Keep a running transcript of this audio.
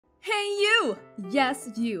Hey you!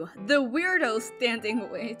 Yes, you, the weirdo standing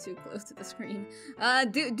way too close to the screen.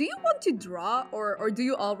 Do you want to draw, or do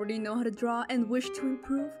you already know how to draw and wish to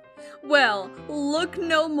improve? Well, look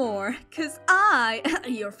no more, cause I,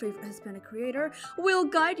 your favorite Hispanic creator, will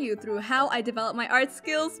guide you through how I develop my art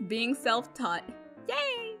skills being self-taught.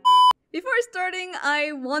 Yay! Before starting,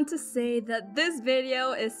 I want to say that this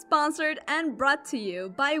video is sponsored and brought to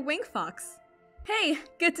you by WingFox. Hey,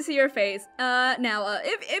 good to see your face.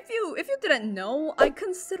 If you didn't know, I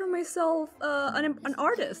consider myself an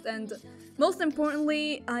artist, and most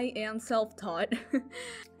importantly, I am self-taught.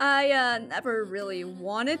 I never really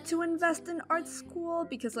wanted to invest in art school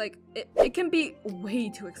because it can be way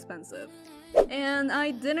too expensive, and I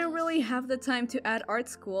didn't really have the time to add art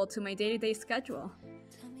school to my day-to-day schedule.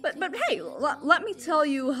 But hey, let me tell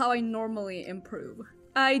you how I normally improve.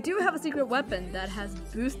 I do have a secret weapon that has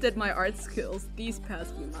boosted my art skills these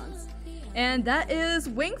past few months. And that is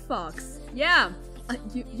WingFox. Yeah,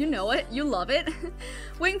 you know it, you love it.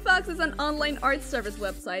 WingFox is an online art service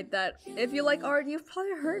website that, if you like art, you've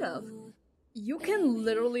probably heard of. You can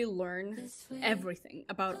literally learn everything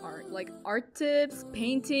about art, like art tips,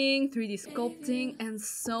 painting, 3D sculpting, and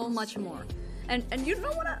so much more. And you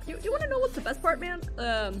wanna know what's the best part, man?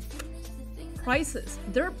 Prices.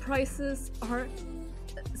 Their prices are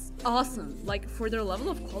awesome. Like, for their level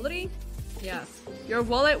of quality, yeah, your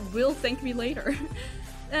wallet will thank me later.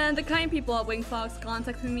 And the kind people at WingFox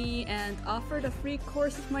contacted me and offered a free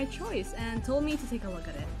course of my choice and told me to take a look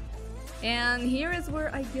at it. And here is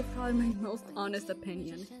where I give probably my most honest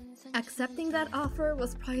opinion. Accepting that offer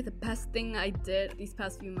was probably the best thing I did these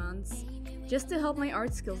past few months, just to help my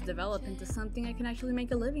art skills develop into something I can actually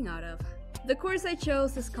make a living out of. The course I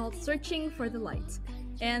chose is called Searching for the Light.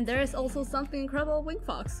 And there is also something incredible at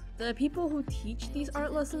WingFox. The people who teach these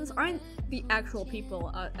art lessons aren't the actual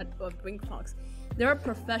people at WingFox. There are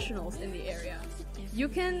professionals in the area. You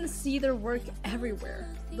can see their work everywhere.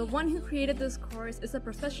 The one who created this course is a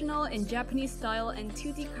professional in Japanese style and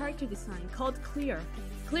 2D character design called Clarke.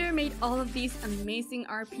 Clarke made all of these amazing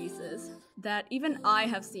art pieces that even I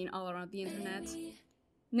have seen all around the internet.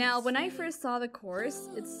 Now, when I first saw the course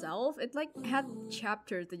itself, it had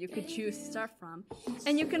chapters that you could choose to start from,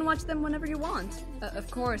 and you can watch them whenever you want. Of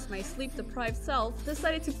course, my sleep-deprived self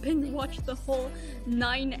decided to binge-watch the whole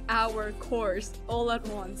 9-hour course all at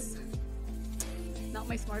once. Not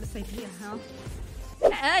my smartest idea, huh?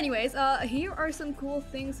 Anyways, here are some cool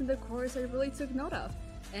things in the course I really took note of,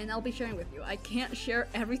 and I'll be sharing with you. I can't share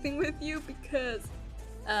everything with you because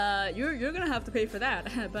you're gonna have to pay for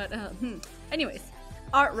that. But anyways.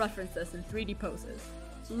 Art references and 3D poses.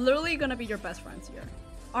 Literally gonna be your best friends here.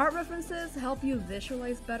 Art references help you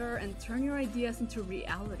visualize better and turn your ideas into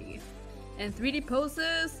reality. And 3D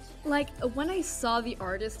poses, like when I saw the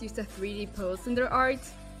artists use a 3D pose in their art,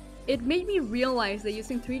 it made me realize that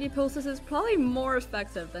using 3D poses is probably more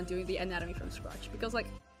effective than doing the anatomy from scratch. Because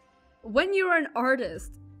when you're an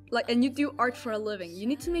artist, and you do art for a living, you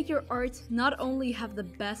need to make your art not only have the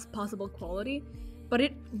best possible quality, but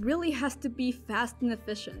it really has to be fast and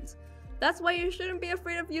efficient. That's why you shouldn't be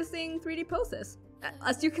afraid of using 3D poses.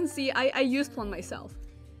 As you can see, I used one myself.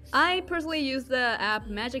 I personally use the app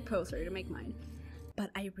Magic Poser to make mine. But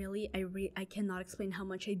I cannot explain how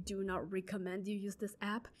much I do not recommend you use this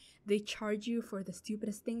app. They charge you for the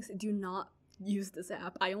stupidest things. Do not use this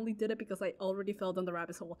app. I only did it because I already fell down the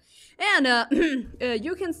rabbit hole. And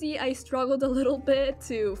you can see I struggled a little bit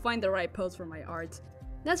to find the right pose for my art.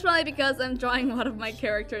 That's probably because I'm drawing one of my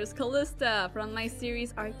characters, Callista, from my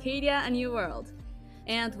series Arcadia: A New World.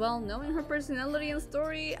 And well, knowing her personality and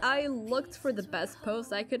story, I looked for the best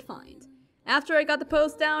pose I could find. After I got the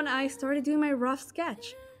pose down, I started doing my rough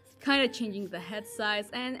sketch, kinda changing the head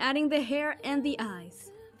size and adding the hair and the eyes.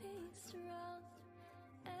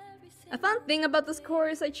 A fun thing about this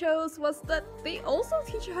course I chose was that they also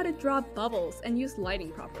teach you how to draw bubbles and use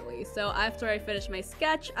lighting properly. So after I finished my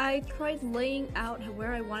sketch, I tried laying out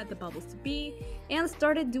where I wanted the bubbles to be and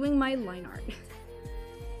started doing my line art.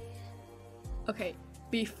 Okay,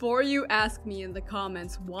 before you ask me in the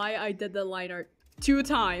comments why I did the line art 2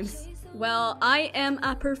 times, well, I am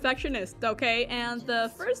a perfectionist, okay? And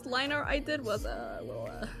the first line art I did was a little,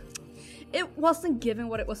 it wasn't giving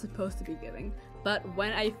what it was supposed to be giving. But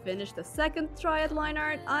when I finished the second try at line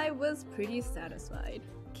art, I was pretty satisfied.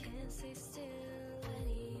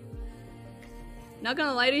 Not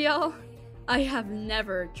gonna lie to y'all, I have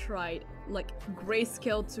never tried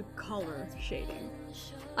grayscale to color shading.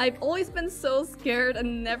 I've always been so scared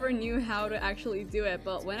and never knew how to actually do it,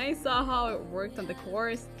 but when I saw how it worked on the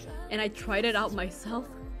course and I tried it out myself,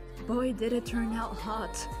 boy did it turn out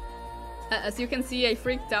hot. As you can see, I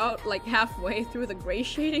freaked out like halfway through the gray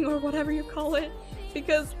shading or whatever you call it,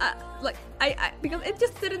 because because it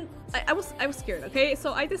just didn't. I was scared. Okay,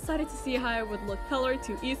 so I decided to see how I would look color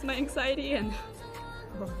to ease my anxiety, and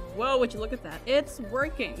whoa, would you look at that? It's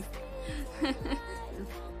working.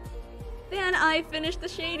 Then I finished the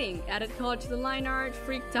shading, added color to the line art,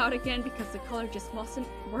 freaked out again because the color just wasn't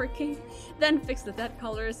working, then fixed the dead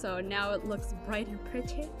color so now it looks bright and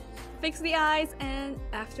pretty, fixed the eyes, and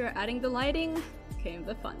after adding the lighting came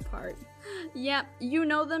the fun part. Yep, you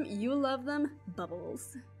know them, you love them,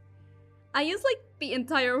 bubbles. I used like the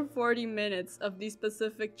entire 40 minutes of the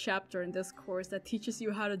specific chapter in this course that teaches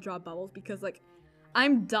you how to draw bubbles because like,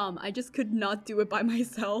 I'm dumb, I just could not do it by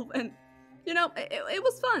myself, and you know, it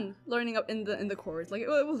was fun learning up in the course. Like, it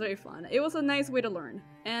was very fun. It was a nice way to learn.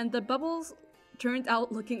 And the bubbles turned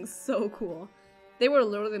out looking so cool. They were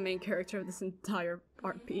literally the main character of this entire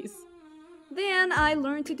art piece. Then I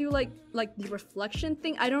learned to do like the reflection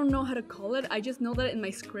thing. I don't know how to call it. I just know that in my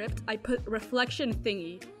script, I put reflection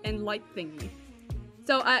thingy and light thingy.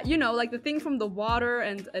 So, you know, like the thing from the water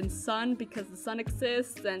and sun because the sun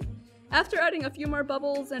exists, and after adding a few more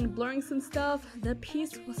bubbles and blurring some stuff, the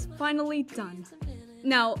piece was finally done.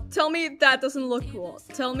 Now, tell me that doesn't look cool.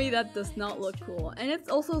 Tell me that does not look cool. And it's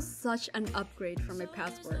also such an upgrade from my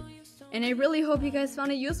past work. And I really hope you guys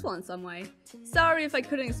found it useful in some way. Sorry if I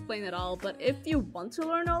couldn't explain it all, but if you want to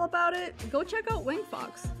learn all about it, go check out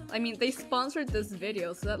WingFox. I mean, they sponsored this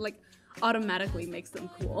video, so that like automatically makes them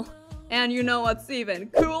cool. And you know what's even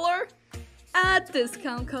cooler? A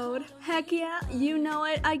discount code. Heck yeah, you know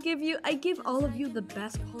it. I give all of you the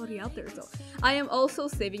best quality out there, so I am also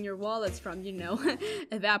saving your wallets from, you know,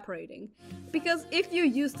 evaporating. Because if you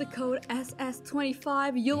use the code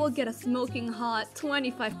SS25, you will get a smoking hot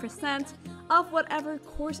 25% off whatever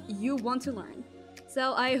course you want to learn.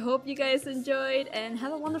 So I hope you guys enjoyed and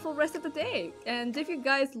have a wonderful rest of the day. And if you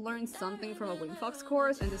guys learned something from a WingFox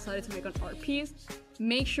course and decided to make an art piece,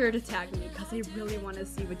 make sure to tag me because I really want to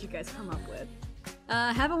see what you guys come up with.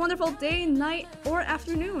 Have a wonderful day, night, or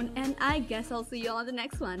afternoon, and I guess I'll see you all on the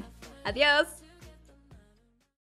next one. Adios!